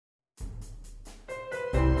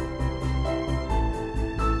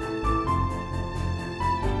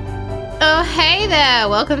Oh, hey there!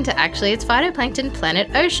 Welcome to Actually It's Phytoplankton Planet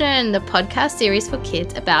Ocean, the podcast series for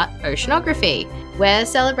kids about oceanography. We're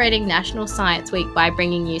celebrating National Science Week by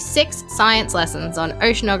bringing you 6 science lessons on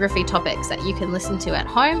oceanography topics that you can listen to at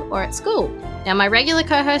home or at school. Now, my regular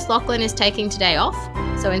co-host Lachlan is taking today off,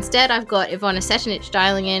 so instead I've got Ivona Setanich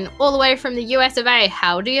dialing in all the way from the US of A.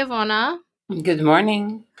 Howdy, Ivona. Good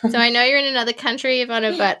morning. So I know you're in another country,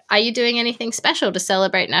 Ivona, but are you doing anything special to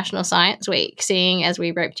celebrate National Science Week, seeing as we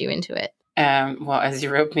roped you into it? Well, as you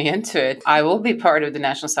roped me into it, I will be part of the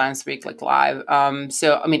National Science Week live.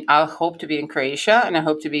 I'll hope to be in Croatia, and I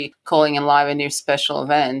hope to be calling in live a new special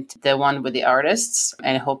event, the one with the artists,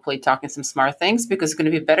 and hopefully talking some smart things because it's going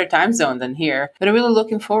to be a better time zone than here. But I'm really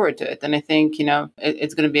looking forward to it, and I think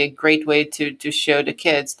it's going to be a great way to show the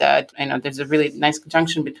kids that there's a really nice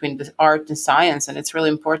conjunction between the art and science, and it's really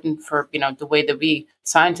important for the way that we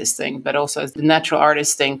scientists think, but also as the natural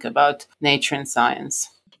artists think about nature and science.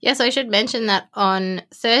 Yes, I should mention that on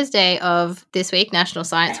Thursday of this week, National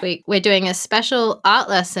Science Week, we're doing a special art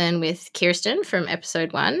lesson with Kirsten from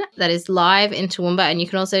episode 1 that is live in Toowoomba, and you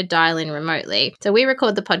can also dial in remotely. So we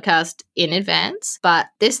record the podcast in advance, but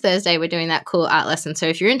this Thursday we're doing that cool art lesson. So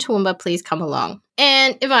if you're in Toowoomba, please come along.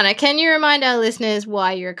 And Ivona, can you remind our listeners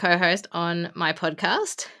why you're a co-host on my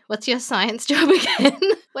podcast? What's your science job again?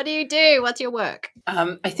 What do you do? What's your work?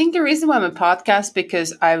 I think the reason why I'm a podcast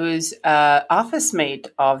because I was office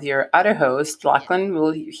mate of your other host, Lachlan.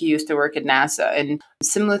 Well, he used to work at NASA. And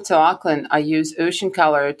similar to Lachlan, I use ocean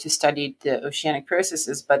color to study the oceanic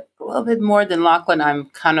processes. But a little bit more than Lachlan, I'm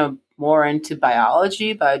kind of more into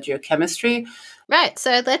biology, biogeochemistry. Right,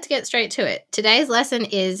 so let's get straight to it. Today's lesson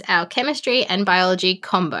is our chemistry and biology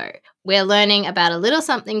combo. We're learning about a little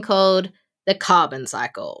something called the carbon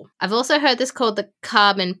cycle. I've also heard this called the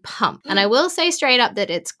carbon pump, and I will say straight up that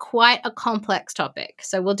it's quite a complex topic.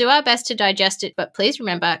 So we'll do our best to digest it, but please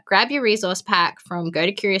remember, grab your resource pack from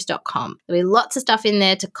gotocurious.com. There'll be lots of stuff in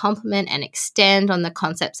there to complement and extend on the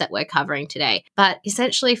concepts that we're covering today. But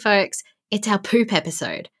essentially, folks, it's our poop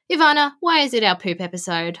episode. Ivona, why is it our poop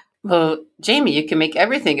episode? Well, Jamie, you can make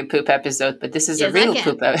everything a poop episode, but this is a real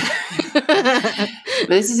poop episode. But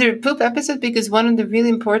this is a poop episode because one of the really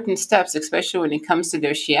important steps, especially when it comes to the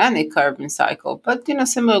oceanic carbon cycle, but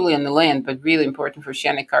similarly on the land, but really important for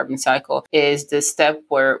oceanic carbon cycle, is the step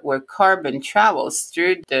where carbon travels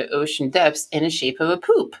through the ocean depths in the shape of a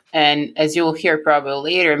poop. And as you'll hear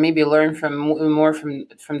probably later, maybe learn more from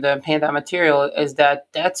the handout material, is that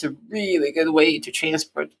that's a really good way to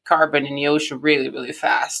transport carbon in the ocean really, really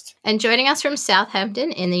fast. And joining us from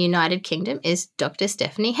Southampton in the United Kingdom is Dr.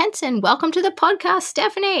 Stephanie Henson. Welcome to the podcast,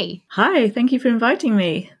 Stephanie. Hi, thank you for inviting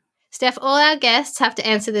me. Steph, all our guests have to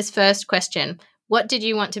answer this first question. What did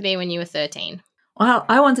you want to be when you were 13? Well,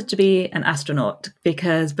 I wanted to be an astronaut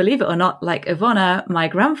because, believe it or not, like Ivona, my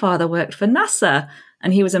grandfather worked for NASA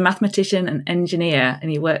and he was a mathematician and engineer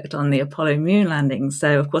and he worked on the Apollo moon landings.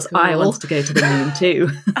 So, of course, cool. I wanted to go to the moon too.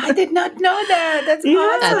 I did not know that. That's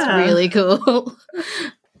awesome. That's really cool.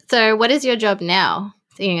 So what is your job now,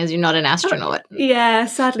 seeing as you're not an astronaut? Yeah,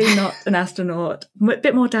 sadly not an astronaut. A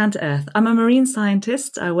bit more down to earth. I'm a marine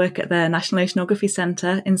scientist. I work at the National Oceanography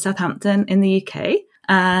Centre in Southampton in the UK.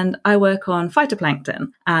 And I work on phytoplankton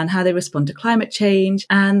and how they respond to climate change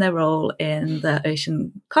and their role in the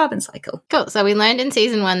ocean carbon cycle. Cool. So we learned in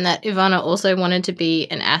season 1 that Ivona also wanted to be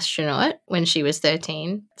an astronaut when she was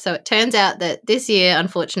 13. So it turns out that this year,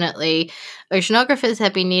 unfortunately, oceanographers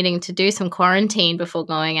have been needing to do some quarantine before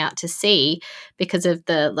going out to sea because of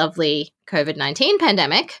the lovely COVID-19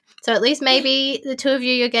 pandemic. So at least maybe the two of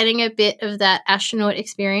you're getting a bit of that astronaut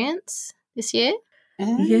experience this year.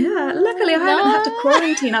 Yeah, luckily I haven't had to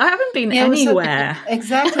quarantine. I haven't been anywhere.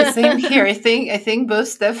 Exactly, same here. I think both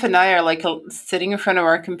Steph and I are sitting in front of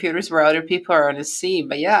our computers where other people are on the sea.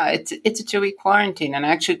 But yeah, it's a 2-week quarantine, and I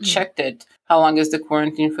actually checked it. How long is the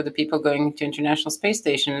quarantine for the people going to International Space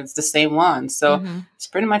Station? It's the same one, so it's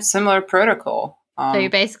pretty much similar protocol. So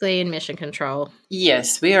you're basically in mission control.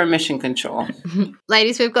 Yes, we are mission control.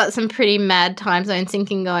 Ladies, we've got some pretty mad time zone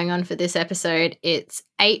syncing going on for this episode. It's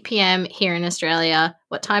 8 p.m. here in Australia.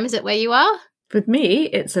 What time is it where you are? With me,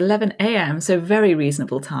 it's 11 a.m., so very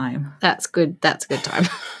reasonable time. That's good. That's a good time.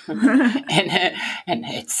 and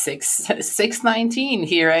it's 6:19.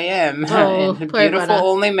 Here I am in beautiful Ivona.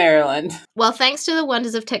 Olney, Maryland. Well, thanks to the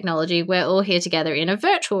wonders of technology, we're all here together in a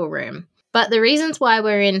virtual room. But the reasons why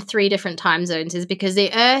we're in 3 different time zones is because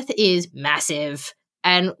the Earth is massive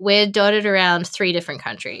and we're dotted around 3 different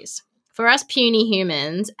countries. For us puny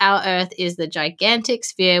humans, our Earth is the gigantic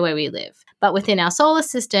sphere where we live. But within our solar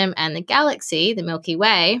system and the galaxy, the Milky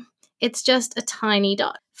Way, it's just a tiny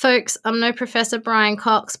dot. Folks, I'm no Professor Brian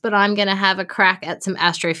Cox, but I'm going to have a crack at some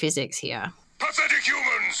astrophysics here. Pathetic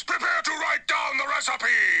humans, prepare to write down the recipe!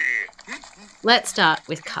 Let's start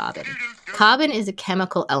with carbon. Carbon is a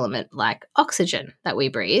chemical element like oxygen that we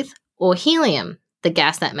breathe, or helium, the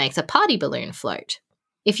gas that makes a party balloon float.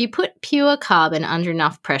 If you put pure carbon under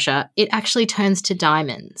enough pressure, it actually turns to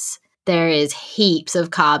diamonds. There is heaps of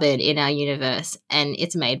carbon in our universe, and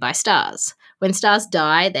it's made by stars. When stars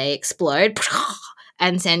die, they explode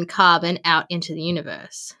and send carbon out into the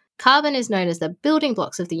universe. Carbon is known as the building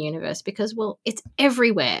blocks of the universe because, well, it's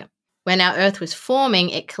everywhere. When our Earth was forming,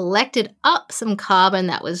 it collected up some carbon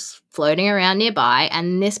that was floating around nearby,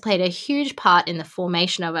 and this played a huge part in the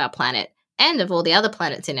formation of our planet and of all the other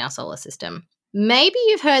planets in our solar system. Maybe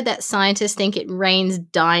you've heard that scientists think it rains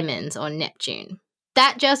diamonds on Neptune.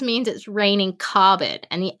 That just means it's raining carbon,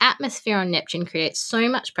 and the atmosphere on Neptune creates so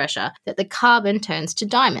much pressure that the carbon turns to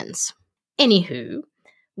diamonds. Anywho,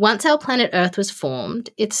 once our planet Earth was formed,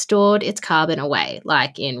 it stored its carbon away,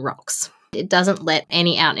 like in rocks. It doesn't let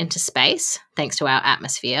any out into space, thanks to our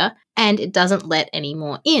atmosphere, and it doesn't let any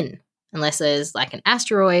more in, unless there's like an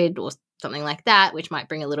asteroid or something like that, which might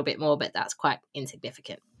bring a little bit more, but that's quite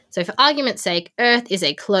insignificant. So for argument's sake, Earth is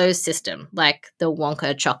a closed system, like the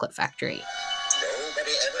Wonka chocolate factory.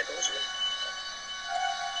 Nobody ever goes in.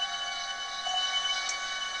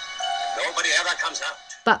 Nobody ever comes out.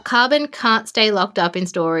 But carbon can't stay locked up in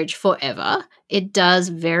storage forever. It does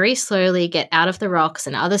very slowly get out of the rocks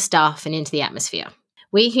and other stuff and into the atmosphere.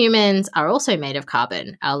 We humans are also made of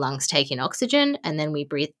carbon. Our lungs take in oxygen, and then we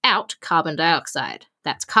breathe out carbon dioxide.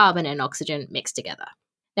 That's carbon and oxygen mixed together.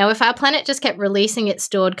 Now, if our planet just kept releasing its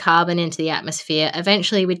stored carbon into the atmosphere,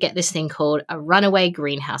 eventually we'd get this thing called a runaway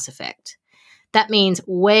greenhouse effect. That means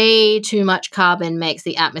way too much carbon makes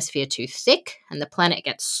the atmosphere too thick, and the planet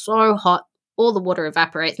gets so hot, all the water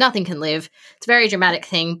evaporates, nothing can live. It's a very dramatic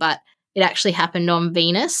thing, but it actually happened on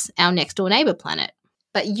Venus, our next-door neighbour planet.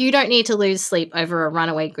 But you don't need to lose sleep over a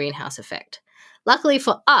runaway greenhouse effect. Luckily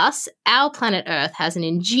for us, our planet Earth has an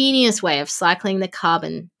ingenious way of cycling the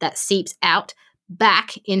carbon that seeps out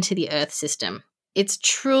back into the Earth system. It's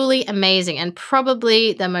truly amazing and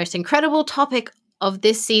probably the most incredible topic of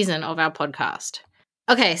this season of our podcast.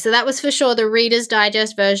 Okay, so that was for sure the Reader's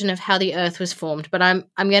Digest version of how the Earth was formed, but I'm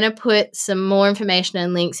going to put some more information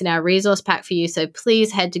and links in our resource pack for you, so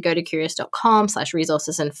please head to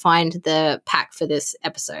gotocurious.com/resources and find the pack for this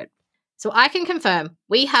episode. So I can confirm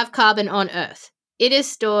we have carbon on Earth. It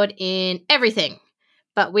is stored in everything,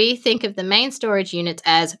 but we think of the main storage units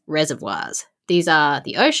as reservoirs. These are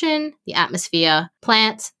the ocean, the atmosphere,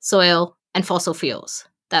 plants, soil, and fossil fuels.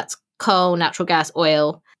 That's coal, natural gas,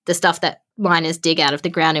 oil, the stuff that miners dig out of the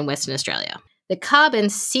ground in Western Australia. The carbon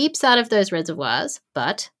seeps out of those reservoirs,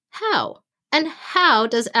 but how? And how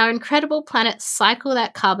does our incredible planet cycle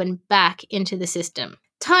that carbon back into the system?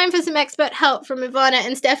 Time for some expert help from Ivana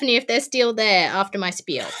and Stephanie if they're still there after my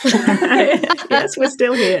spiel. Yes, we're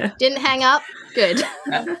still here. Didn't hang up? Good.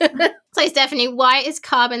 So Stephanie, why is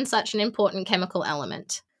carbon such an important chemical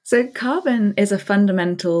element? So carbon is a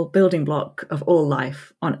fundamental building block of all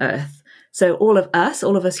life on Earth. So all of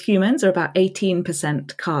us humans are about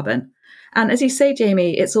 18% carbon. And as you say,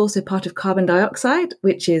 Jamie, it's also part of carbon dioxide,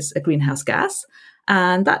 which is a greenhouse gas.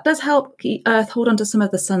 And that does help the Earth hold on to some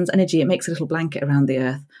of the sun's energy. It makes a little blanket around the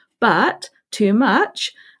Earth. But too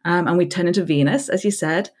much, and we turn into Venus, as you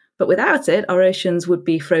said. But without it, our oceans would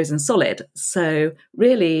be frozen solid. So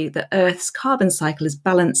really, the Earth's carbon cycle is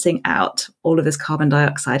balancing out all of this carbon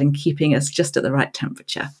dioxide and keeping us just at the right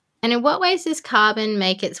temperature. And in what ways does carbon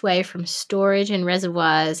make its way from storage in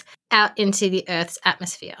reservoirs out into the Earth's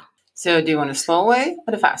atmosphere? So do you want a slow way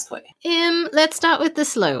or the fast way? Let's start with the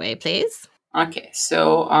slow way, please. Okay,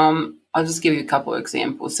 so I'll just give you a couple of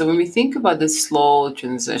examples. So when we think about the slow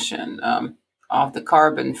transition of the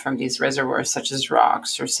carbon from these reservoirs, such as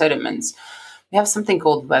rocks or sediments, we have something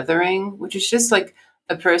called weathering, which is just like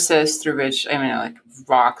a process through which, like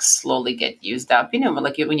rocks slowly get used up.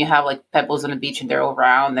 Like when you have like pebbles on the beach and they're all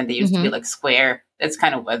round and they used to be like square, that's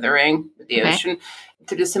kind of weathering with the ocean.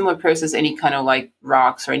 Through the similar process, any kind of like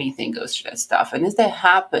rocks or anything goes through that stuff. And as that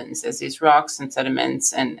happens, as these rocks and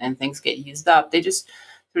sediments and things get used up, they just,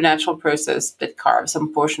 through natural process, that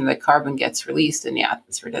some portion of that carbon gets released in the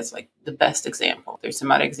atmosphere. That's like the best example. There's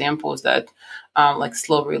some other examples that like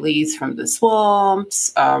slow release from the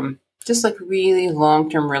swamps, just like really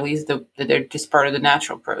long-term release that they're just part of the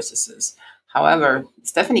natural processes. However,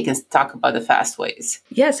 Stephanie can talk about the fast ways.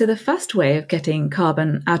 Yeah, so the fast way of getting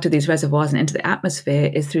carbon out of these reservoirs and into the atmosphere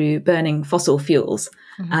is through burning fossil fuels.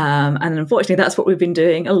 And unfortunately, that's what we've been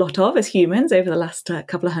doing a lot of as humans over the last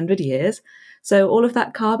couple of hundred years. So all of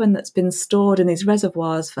that carbon that's been stored in these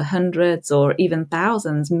reservoirs for hundreds or even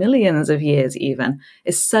thousands, millions of years even,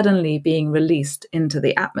 is suddenly being released into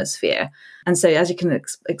the atmosphere. And so as you can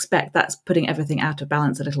expect, that's putting everything out of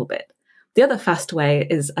balance a little bit. The other fast way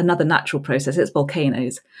is another natural process. It's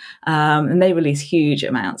volcanoes. And they release huge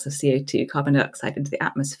amounts of CO2, carbon dioxide, into the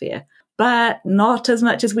atmosphere, but not as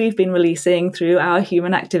much as we've been releasing through our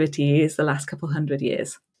human activities the last couple hundred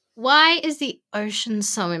years. Why is the ocean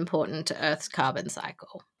so important to Earth's carbon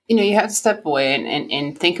cycle? You have to step away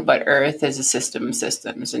and think about Earth as a system of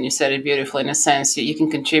systems. And you said it beautifully in a sense. You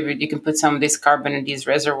can contribute, you can put some of this carbon in these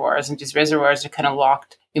reservoirs, and these reservoirs are kind of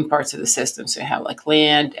locked in parts of the system. So you have like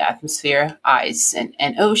land, atmosphere, ice, and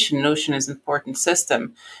ocean. And ocean is an important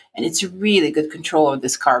system. And it's a really good control of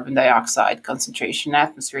this carbon dioxide concentration in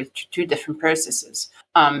atmosphere through two different processes.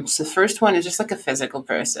 So the first one is just like a physical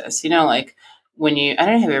process, like when I don't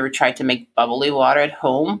know if you've ever tried to make bubbly water at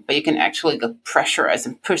home, but you can actually go pressurize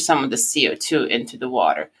and push some of the CO2 into the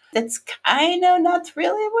water. That's kind of not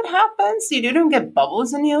really what happens. You don't get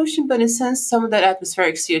bubbles in the ocean, but in a sense, some of that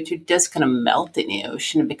atmospheric CO2 does kind of melt in the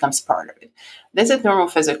ocean and becomes part of it. That's a normal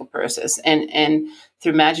physical process. And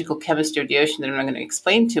through magical chemistry of the ocean that I'm not going to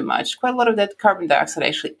explain too much, quite a lot of that carbon dioxide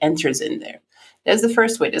actually enters in there. That's the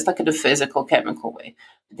first way. That's like the physical, chemical way.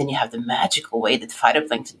 But then you have the magical way that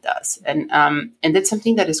phytoplankton does. And that's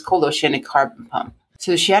something that is called oceanic carbon pump. So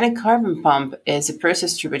the oceanic carbon pump is a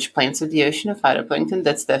process through which plants of the ocean of phytoplankton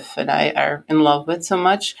that Steph and I are in love with so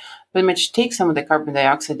much, pretty much take some of the carbon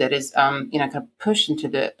dioxide that is kind of pushed into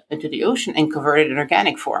the ocean and convert it in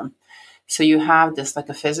organic form. So you have this like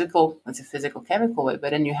a physical chemical way,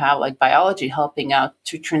 but then you have like biology helping out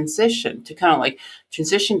to transition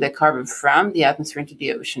the carbon from the atmosphere into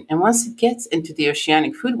the ocean. And once it gets into the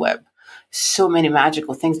oceanic food web, so many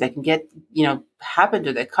magical things that can happen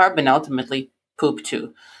to that carbon, ultimately poop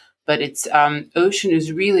too. But it's ocean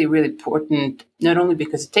is really, really important, not only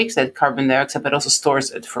because it takes that carbon dioxide, but also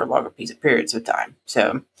stores it for longer periods of time.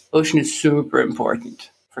 So ocean is super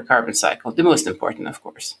important for carbon cycle, the most important, of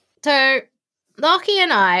course. So Lockie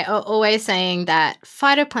and I are always saying that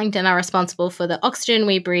phytoplankton are responsible for the oxygen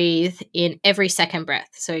we breathe in every second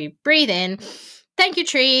breath. So you breathe in, thank you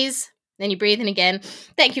trees, then you breathe in again,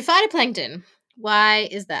 thank you phytoplankton. Why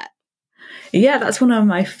is that? Yeah, that's one of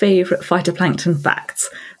my favourite phytoplankton facts,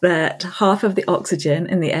 that half of the oxygen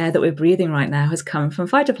in the air that we're breathing right now has come from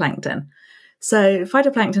phytoplankton. So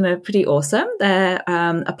phytoplankton are pretty awesome. They're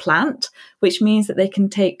a plant, which means that they can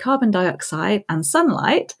take carbon dioxide and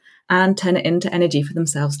sunlight and turn it into energy for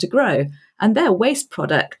themselves to grow. And their waste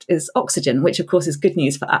product is oxygen, which of course is good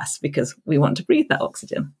news for us because we want to breathe that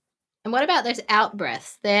oxygen. And what about those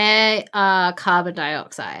outbreaths? They are carbon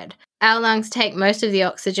dioxide. Our lungs take most of the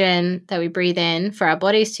oxygen that we breathe in for our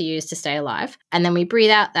bodies to use to stay alive, and then we breathe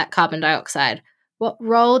out that carbon dioxide. What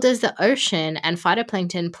role does the ocean and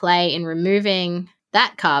phytoplankton play in removing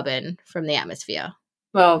that carbon from the atmosphere?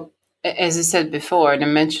 Well, as I said before, and I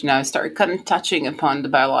mentioned, I started kind of touching upon the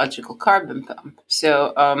biological carbon pump.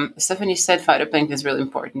 So Stephanie said phytoplankton is really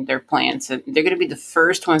important. They're plants, and they're going to be the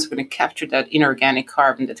first ones going to capture that inorganic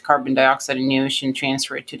carbon, that carbon dioxide in the ocean,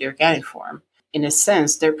 transfer it to the organic form. In a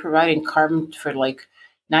sense, they're providing carbon for like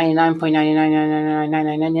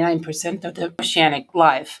 99.9999999% of the oceanic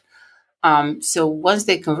life. So once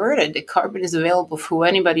they convert it, the carbon is available for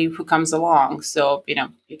anybody who comes along. So,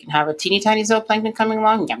 you can have a teeny tiny zooplankton coming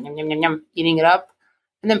along, yum, yum, yum, yum, yum, eating it up.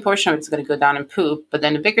 And then a portion of it's going to go down and poop. But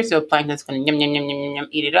then the bigger zooplankton is going to yum, yum, yum, yum, yum,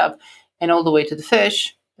 eat it up. And all the way to the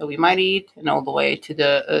fish that we might eat, and all the way to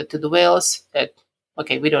the whales that,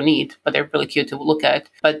 okay, we don't eat, but they're really cute to look at.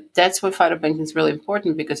 But that's why phytoplankton is really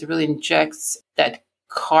important, because it really injects that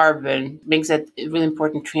carbon, makes that a really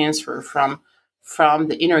important transfer from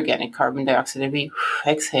the inorganic carbon dioxide that we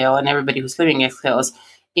exhale, and everybody who's living exhales,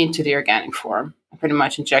 into the organic form, and pretty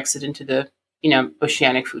much injects it into the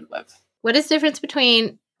oceanic food web. What is the difference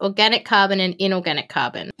between organic carbon and inorganic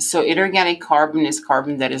carbon? So inorganic carbon is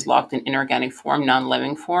carbon that is locked in inorganic form,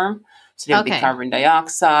 non-living form. So there would be carbon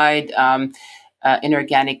dioxide,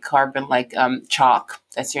 inorganic carbon like chalk.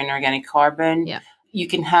 That's your inorganic carbon. Yeah. You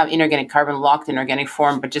can have inorganic carbon locked in organic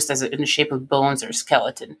form, but just in the shape of bones or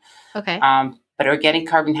skeleton. Okay. But organic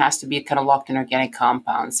carbon has to be kind of locked in organic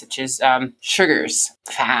compounds, such as sugars,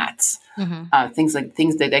 fats, things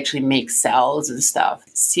that actually make cells and stuff.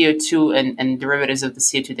 CO2 and derivatives of the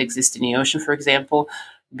CO2 that exist in the ocean, for example,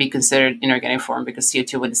 be considered inorganic form, because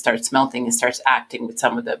CO2, when it starts melting, it starts acting with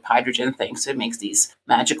some of the hydrogen things. So it makes these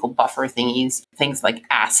magical buffer thingies. Things like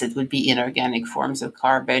acid would be inorganic forms of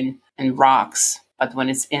carbon, and rocks. But when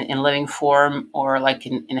it's in living form, or like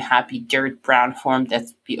in a happy dirt brown form,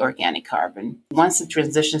 that's the organic carbon. Once it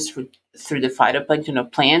transitions through through the phytoplankton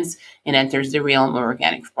of plants and enters the realm of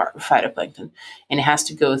organic phytoplankton. And it has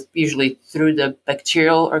to go usually through the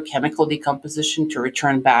bacterial or chemical decomposition to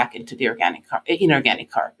return back into the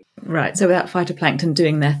inorganic carbon. Right. So without phytoplankton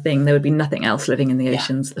doing their thing, there would be nothing else living in the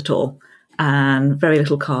oceans at all, and very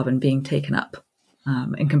little carbon being taken up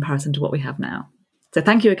in comparison to what we have now. So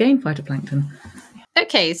thank you again, phytoplankton.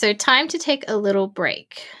 Okay, so time to take a little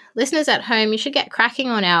break. Listeners at home, you should get cracking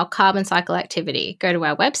on our carbon cycle activity. Go to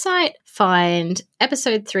our website, find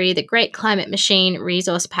episode 3, The Great Climate Machine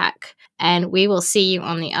Resource Pack, and we will see you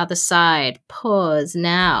on the other side. Pause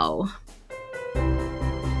now.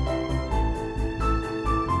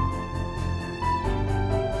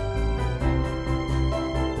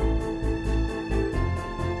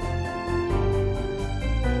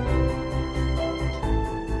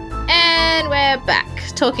 And we're back,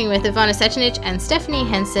 talking with Ivona Secenic and Stephanie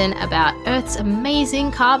Henson about Earth's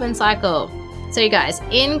amazing carbon cycle. So you guys,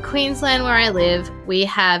 in Queensland where I live, we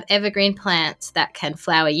have evergreen plants that can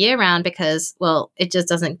flower year-round because, well, it just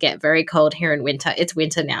doesn't get very cold here in winter. It's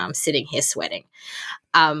winter now. I'm sitting here sweating.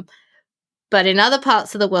 But in other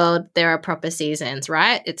parts of the world, there are proper seasons,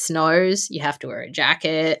 right? It snows, you have to wear a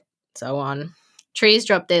jacket, so on. Trees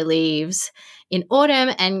drop their leaves in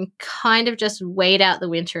autumn and kind of just wait out the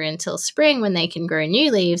winter until spring when they can grow new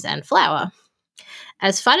leaves and flower.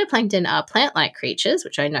 As phytoplankton are plant-like creatures,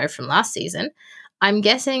 which I know from last season, I'm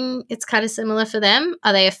guessing it's kind of similar for them.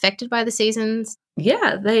 Are they affected by the seasons?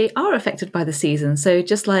 Yeah, they are affected by the season. So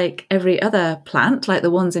just like every other plant, like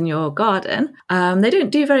the ones in your garden, they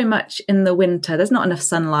don't do very much in the winter. There's not enough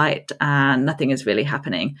sunlight and nothing is really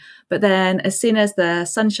happening. But then as soon as the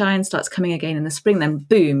sunshine starts coming again in the spring, then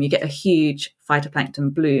boom, you get a huge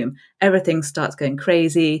phytoplankton bloom. Everything starts going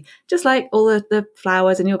crazy, just like all the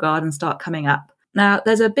flowers in your garden start coming up. Now,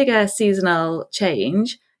 there's a bigger seasonal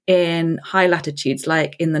change in high latitudes,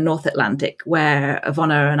 like in the North Atlantic, where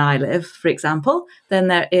Ivona and I live, for example, than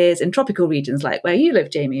there is in tropical regions, like where you live,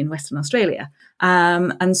 Jamie, in Western Australia.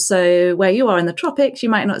 And so where you are in the tropics, you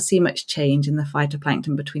might not see much change in the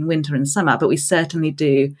phytoplankton between winter and summer, but we certainly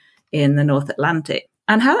do in the North Atlantic.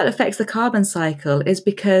 And how that affects the carbon cycle is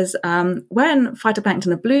because when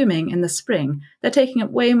phytoplankton are blooming in the spring, they're taking up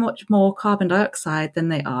way much more carbon dioxide than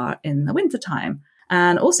they are in the wintertime.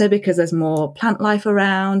 And also because there's more plant life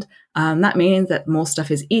around, that means that more stuff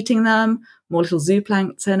is eating them, more little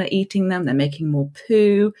zooplankton are eating them, they're making more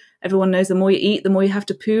poo. Everyone knows the more you eat, the more you have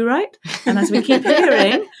to poo, right? And as we keep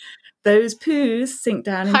hearing, those poos sink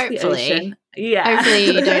down into the ocean. Yeah. Hopefully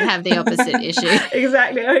you don't have the opposite issue.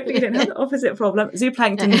 Exactly. Hopefully you don't have the opposite problem.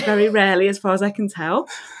 Zooplankton is very rarely, as far as I can tell.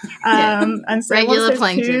 And so regular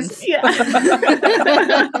planktons.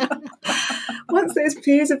 Once those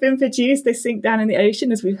poos have been produced, they sink down in the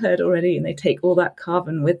ocean, as we've heard already, and they take all that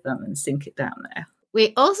carbon with them and sink it down there.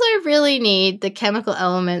 We also really need the chemical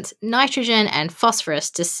elements nitrogen and phosphorus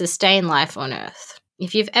to sustain life on Earth.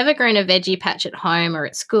 If you've ever grown a veggie patch at home or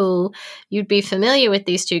at school, you'd be familiar with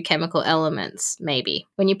these two chemical elements, maybe.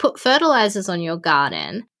 When you put fertilizers on your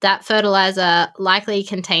garden, that fertilizer likely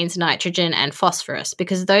contains nitrogen and phosphorus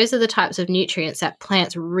because those are the types of nutrients that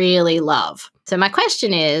plants really love. So my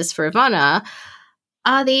question is, for Ivona,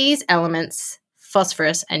 are these elements,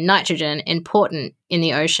 phosphorus and nitrogen, important in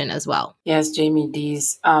the ocean as well? Yes, Jamie,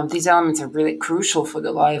 these elements are really crucial for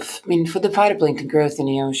the life, for the phytoplankton growth in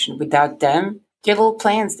the ocean. Without them, your little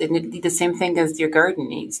plants, they need the same thing as your garden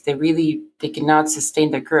needs. They cannot sustain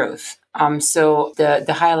their growth. So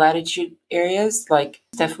the high latitude areas, like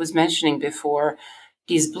Steph was mentioning before,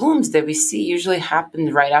 these blooms that we see usually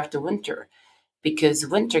happen right after winter because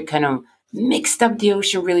winter kind of mixed up the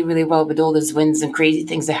ocean really, really well with all those winds and crazy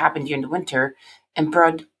things that happen during the winter and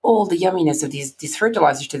brought all the yumminess of these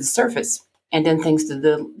fertilizers to the surface. And then thanks to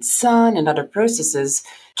the sun and other processes,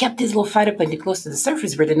 kept these little phytoplankton close to the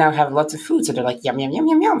surface where they now have lots of food. So they're like, yum, yum, yum,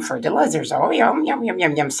 yum, yum, fertilizers. Oh, yum, yum, yum,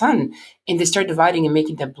 yum, yum, sun. And they start dividing and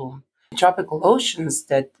making them bloom. In tropical oceans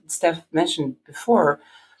that Steph mentioned before,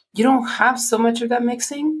 you don't have so much of that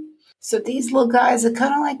mixing. So these little guys are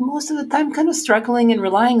kind of like most of the time kind of struggling and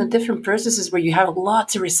relying on different processes where you have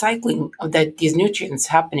lots of recycling of these nutrients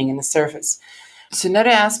happening in the surface. So another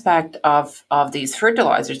aspect of these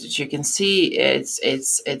fertilizers that you can see it's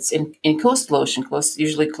in coastal ocean,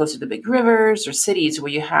 usually close to the big rivers or cities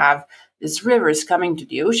where you have these rivers coming to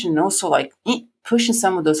the ocean and also like pushing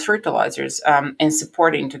some of those fertilizers and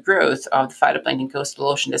supporting the growth of the phytoplankton coastal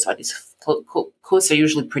ocean. That's why these coasts are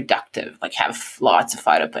usually productive, like have lots of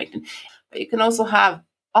phytoplankton. But you can also have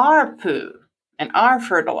our poo and our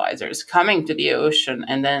fertilizers coming to the ocean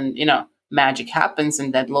and then, magic happens,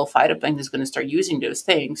 and that little phytoplankton is going to start using those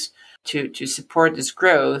things to support this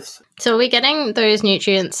growth. So are we getting those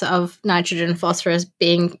nutrients of nitrogen, phosphorus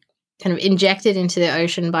being kind of injected into the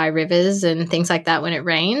ocean by rivers and things like that when it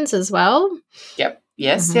rains as well? Yep.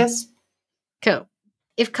 Yes, yes. Cool.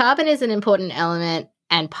 If carbon is an important element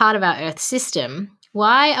and part of our Earth system,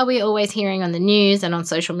 why are we always hearing on the news and on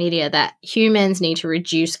social media that humans need to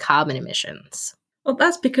reduce carbon emissions? Well,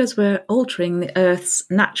 that's because we're altering the Earth's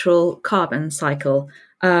natural carbon cycle,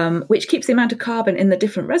 which keeps the amount of carbon in the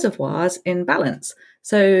different reservoirs in balance.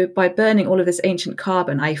 So by burning all of this ancient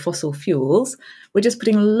carbon, i.e. fossil fuels, we're just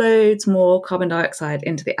putting loads more carbon dioxide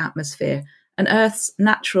into the atmosphere. And Earth's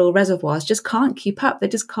natural reservoirs just can't keep up. They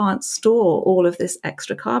just can't store all of this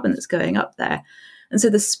extra carbon that's going up there. And so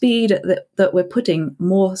the speed that we're putting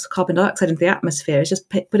more carbon dioxide into the atmosphere is just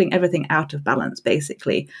putting everything out of balance,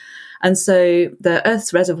 basically. And so the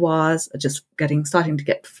Earth's reservoirs are just starting to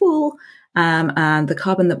get full, and the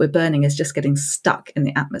carbon that we're burning is just getting stuck in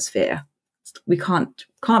the atmosphere. We can't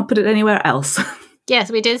put it anywhere else.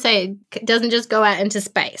 Yes, we did say it doesn't just go out into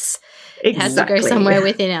space. Exactly. It has to go somewhere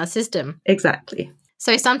within our system. Exactly.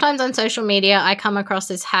 So sometimes on social media, I come across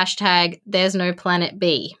this hashtag, there's no planet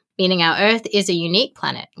B, meaning our Earth is a unique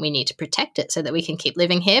planet. We need to protect it so that we can keep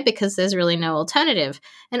living here because there's really no alternative.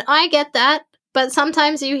 And I get that. But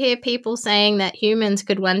sometimes you hear people saying that humans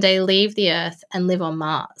could one day leave the Earth and live on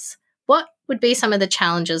Mars. What would be some of the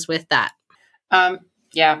challenges with that?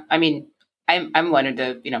 Yeah, I mean, I'm one of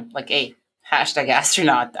the, like a hashtag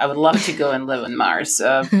astronaut. I would love to go and live on Mars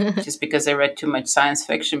just because I read too much science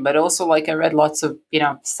fiction, but also like I read lots of,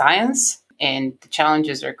 science, and the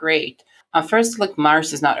challenges are great. First, like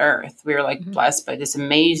Mars is not Earth. We're like blessed by this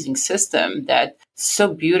amazing system that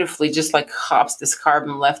so beautifully just like hops this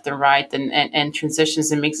carbon left and right and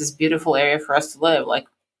transitions and makes this beautiful area for us to live, like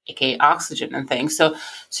aka oxygen and things. So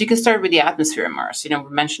you can start with the atmosphere of Mars. We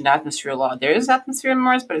mentioned atmosphere a lot. There is atmosphere on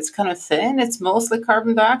Mars, but it's kind of thin. It's mostly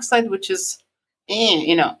carbon dioxide, which is,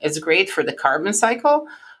 it's great for the carbon cycle.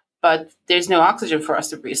 But there's no oxygen for us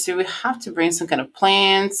to breathe. So we have to bring some kind of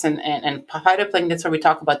plants and phytoplankton. That's where we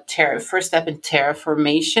talk about first step in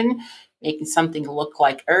terraformation, making something look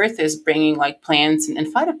like Earth is bringing like plants and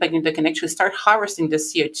phytoplankton that can actually start harvesting the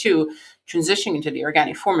CO2, transitioning into the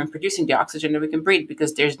organic form and producing the oxygen that we can breathe,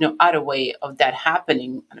 because there's no other way of that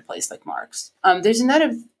happening on a place like Mars. There's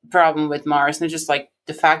another problem with Mars, and it's just like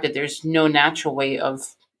the fact that there's no natural way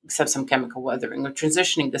of, except some chemical weathering, of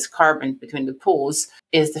transitioning this carbon between the poles,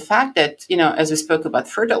 is the fact that, as we spoke about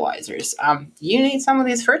fertilizers, you need some of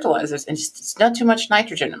these fertilizers, and it's not too much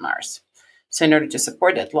nitrogen on Mars. So in order to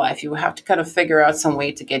support that life, you have to kind of figure out some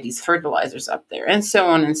way to get these fertilizers up there, and so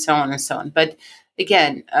on and so on and so on. But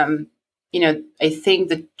again, I think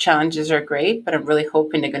the challenges are great, but I'm really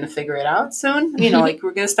hoping they're going to figure it out soon. Like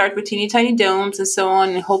we're going to start with teeny tiny domes and so on,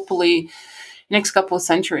 and hopefully next couple of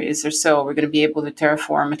centuries or so, we're going to be able to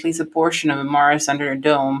terraform at least a portion of Mars under a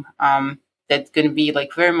dome that's going to be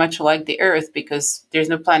like very much like the Earth, because there's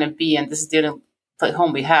no planet B, and this is the only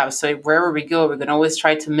home we have. So wherever we go, we're going to always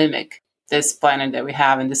try to mimic this planet that we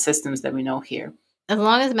have and the systems that we know here. As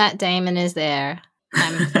long as Matt Damon is there,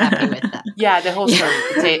 I'm happy with that. Yeah, the whole story.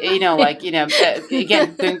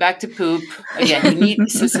 Again, going back to poop. Again,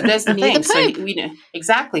 so that's the thing. So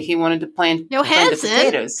exactly, he wanted to plant the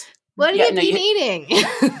potatoes. What have you been eating?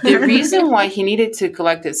 The reason why he needed to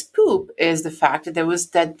collect his poop is the fact that there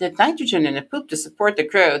was that nitrogen in the poop to support the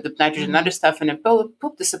growth, the nitrogen and other stuff in the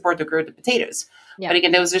poop to support the growth of potatoes. Yep. But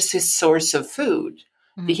again, that was just his source of food.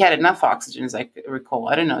 Mm-hmm. He had enough oxygen, as I recall.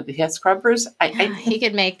 I don't know. Did he have scrubbers? He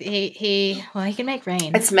could make he can make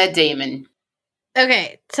rain. It's Matt Damon.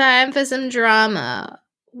 Okay, time for some drama.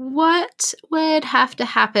 What would have to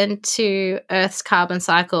happen to Earth's carbon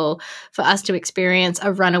cycle for us to experience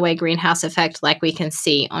a runaway greenhouse effect like we can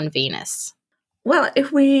see on Venus? Well,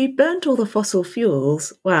 if we burnt all the fossil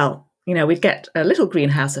fuels, we'd get a little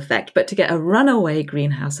greenhouse effect, but to get a runaway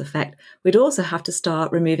greenhouse effect, we'd also have to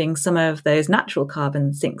start removing some of those natural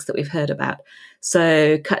carbon sinks that we've heard about.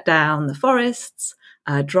 So cut down the forests,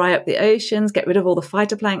 dry up the oceans, get rid of all the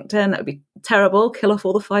phytoplankton. That would be terrible, kill off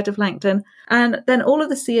all the phytoplankton. And then all of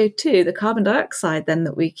the CO2, the carbon dioxide then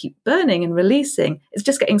that we keep burning and releasing, is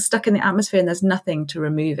just getting stuck in the atmosphere, and there's nothing to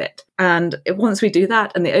remove it. And once we do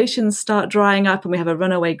that and the oceans start drying up and we have a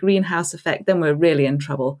runaway greenhouse effect, then we're really in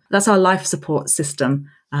trouble. That's our life support system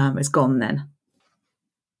is gone then.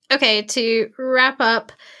 Okay, to wrap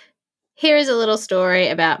up, here is a little story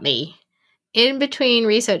about me. In between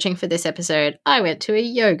researching for this episode, I went to a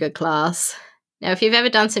yoga class. Now, if you've ever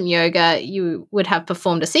done some yoga, you would have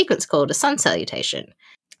performed a sequence called a sun salutation.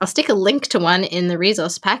 I'll stick a link to one in the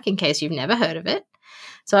resource pack in case you've never heard of it.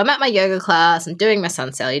 So I'm at my yoga class and doing my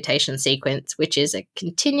sun salutation sequence, which is a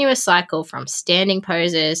continuous cycle from standing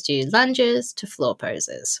poses to lunges to floor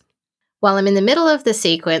poses. While I'm in the middle of the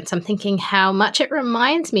sequence, I'm thinking how much it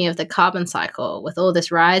reminds me of the carbon cycle, with all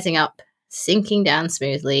this rising up, sinking down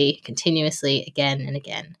smoothly, continuously, again and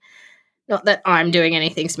again. Not that I'm doing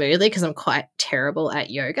anything smoothly because I'm quite terrible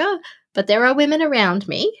at yoga, but there are women around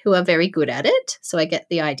me who are very good at it, so I get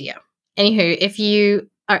the idea. Anywho, if you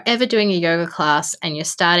are ever doing a yoga class and you're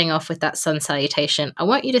starting off with that sun salutation, I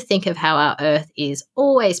want you to think of how our Earth is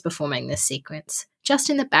always performing this sequence, just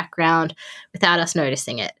in the background, without us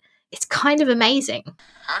noticing it. It's kind of amazing.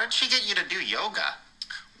 How did she get you to do yoga?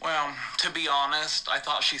 Well, to be honest, I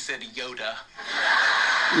thought she said Yoda.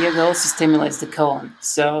 Yoga also stimulates the colon.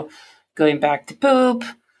 So going back to poop,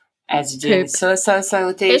 as you do the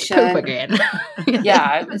salutation. It's poop again.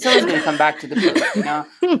 Yeah, it's always going to come back to the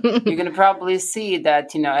poop, You're going to probably see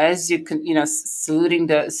that, as you can, saluting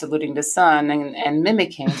the sun and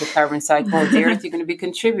mimicking the carbon cycle of the Earth, you're going to be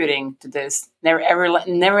contributing to this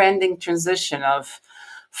never-ending transition of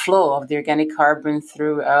flow of the organic carbon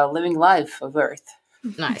through a living life of Earth.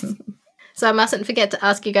 Nice. So I mustn't forget to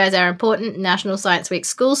ask you guys our important National Science Week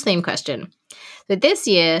schools theme question. So this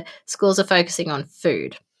year, schools are focusing on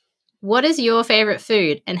food. What is your favorite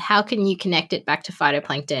food and how can you connect it back to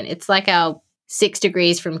phytoplankton? It's like our 6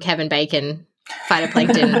 degrees from Kevin Bacon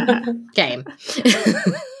phytoplankton game.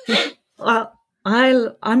 Well,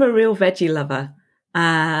 I'm a real veggie lover.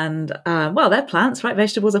 And, they're plants, right?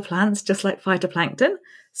 Vegetables are plants, just like phytoplankton.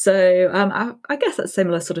 So I guess that's a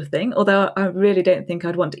similar sort of thing, although I really don't think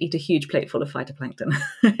I'd want to eat a huge plate full of phytoplankton.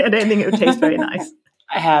 I don't think it would taste very nice.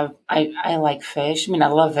 I like fish. I mean, I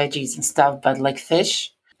love veggies and stuff, but like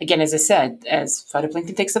fish, again, as I said, as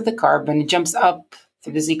phytoplankton takes up the carbon, it jumps up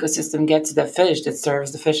through this ecosystem, gets to the fish that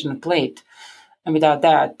serves the fish on the plate. And without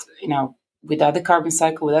that, without the carbon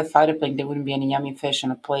cycle, without phytoplankton, there wouldn't be any yummy fish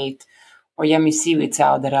on a plate or yummy seaweed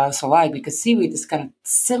salad that I also like, because seaweed is kind of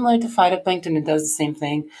similar to phytoplankton. It does the same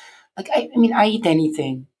thing. Like, I eat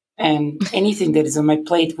anything, and anything that is on my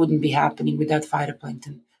plate wouldn't be happening without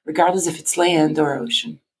phytoplankton, regardless if it's land or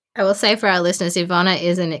ocean. I will say for our listeners, Ivona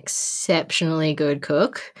is an exceptionally good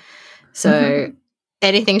cook. So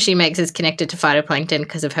anything she makes is connected to phytoplankton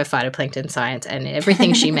because of her phytoplankton science, and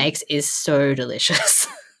everything she makes is so delicious,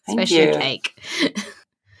 especially a cake.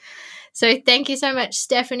 So thank you so much,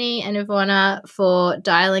 Stephanie and Ivona, for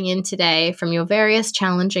dialing in today from your various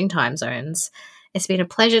challenging time zones. It's been a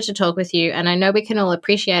pleasure to talk with you, and I know we can all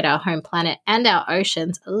appreciate our home planet and our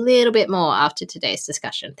oceans a little bit more after today's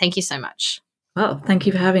discussion. Thank you so much. Well, thank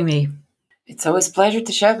you for having me. It's always a pleasure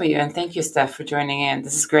to chat with you, and thank you, Steph, for joining in.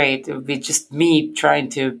 This is great. It would be just me trying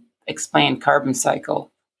to explain carbon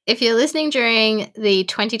cycle. If you're listening during the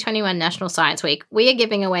 2021 National Science Week, we are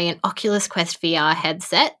giving away an Oculus Quest VR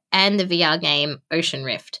headset and the VR game Ocean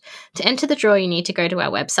Rift. To enter the draw, you need to go to our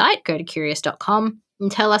website, gotocurious.com,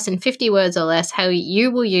 and tell us in 50 words or less how you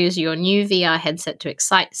will use your new VR headset to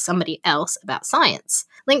excite somebody else about science.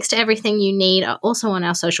 Links to everything you need are also on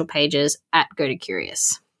our social pages at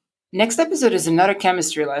GoToCurious. Next episode is another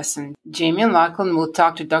chemistry lesson. Jamie and Lachlan will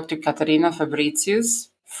talk to Dr. Katarina Fabricius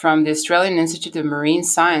from the Australian Institute of Marine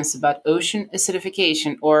Science about ocean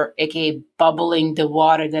acidification, or aka bubbling the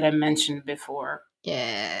water that I mentioned before.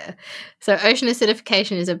 Yeah. So ocean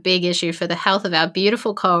acidification is a big issue for the health of our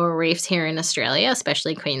beautiful coral reefs here in Australia,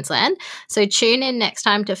 especially Queensland. So tune in next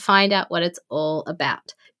time to find out what it's all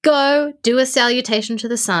about. Go, do a salutation to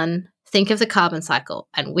the sun, think of the carbon cycle,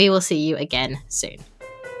 and we will see you again soon.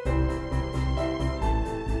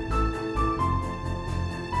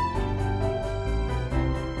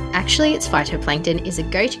 Actually, It's Phytoplankton is a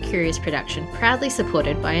Go to Curious production proudly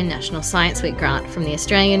supported by a National Science Week grant from the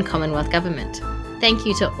Australian Commonwealth Government. Thank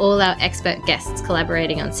you to all our expert guests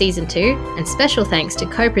collaborating on Season 2, and special thanks to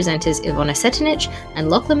co-presenters Ivona Setinich and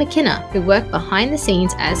Lachlan McKenna, who work behind the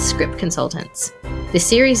scenes as script consultants. The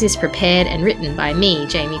series is prepared and written by me,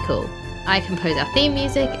 Jamie Cool. I compose our theme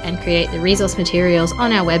music and create the resource materials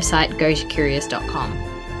on our website, gotocurious.com.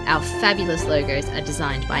 Our fabulous logos are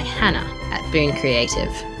designed by Hannah at Boon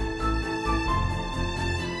Creative.